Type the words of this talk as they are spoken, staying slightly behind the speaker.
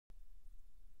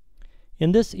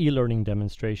In this e-learning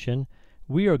demonstration,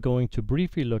 we are going to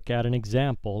briefly look at an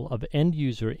example of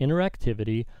end-user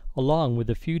interactivity along with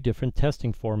a few different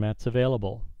testing formats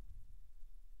available.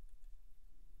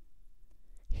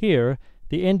 Here,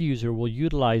 the end user will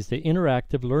utilize the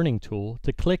interactive learning tool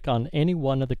to click on any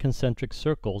one of the concentric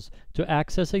circles to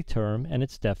access a term and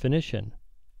its definition.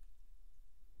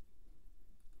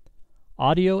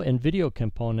 Audio and video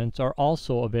components are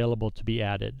also available to be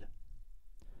added.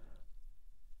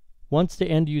 Once the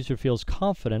end user feels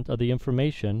confident of the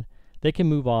information, they can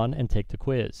move on and take the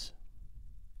quiz.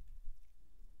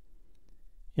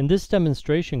 In this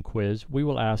demonstration quiz, we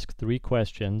will ask 3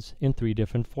 questions in 3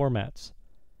 different formats.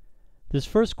 This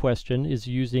first question is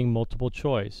using multiple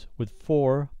choice with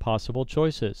 4 possible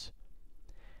choices.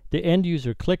 The end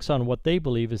user clicks on what they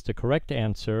believe is the correct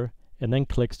answer and then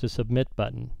clicks the Submit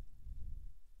button.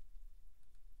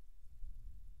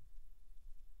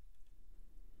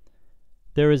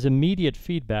 There is immediate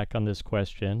feedback on this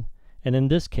question, and in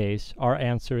this case, our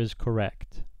answer is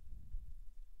correct.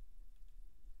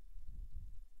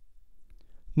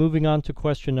 Moving on to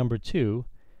question number 2,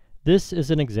 this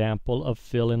is an example of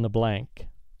fill in the blank.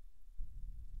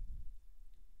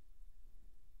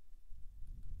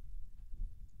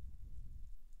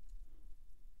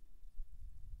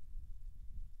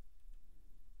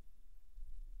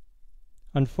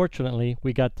 Unfortunately,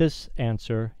 we got this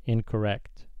answer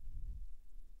incorrect.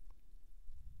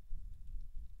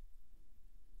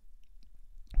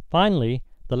 Finally,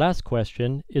 the last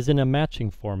question is in a matching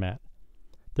format.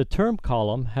 The term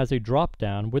column has a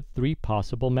drop-down with 3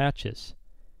 possible matches: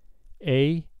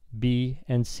 A, B,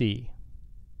 and C.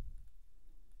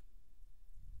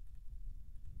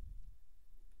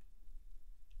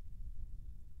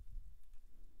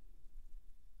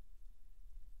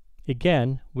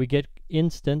 Again, we get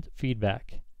instant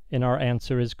feedback, and our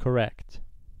answer is correct.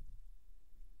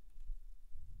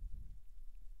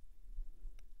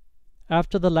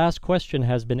 After the last question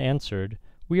has been answered,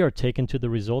 we are taken to the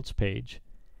results page.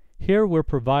 Here we're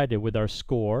provided with our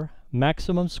score,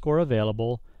 maximum score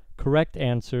available, correct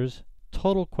answers,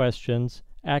 total questions,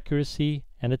 accuracy,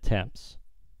 and attempts.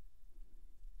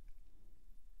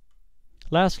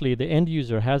 Lastly, the end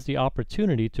user has the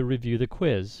opportunity to review the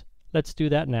quiz. Let's do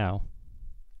that now.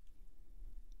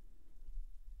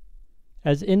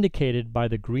 As indicated by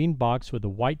the green box with the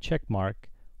white check mark,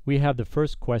 we have the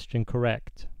first question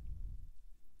correct.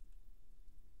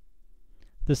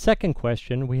 The second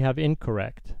question we have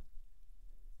incorrect.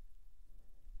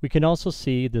 We can also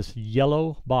see this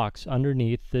yellow box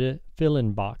underneath the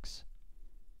fill-in box.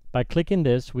 By clicking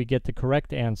this, we get the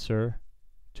correct answer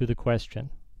to the question.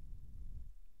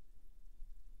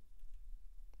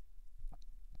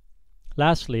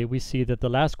 Lastly, we see that the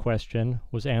last question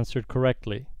was answered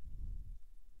correctly.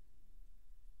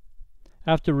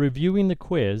 After reviewing the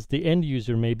quiz, the end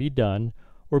user may be done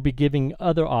or be giving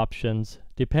other options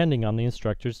depending on the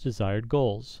instructor's desired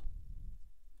goals.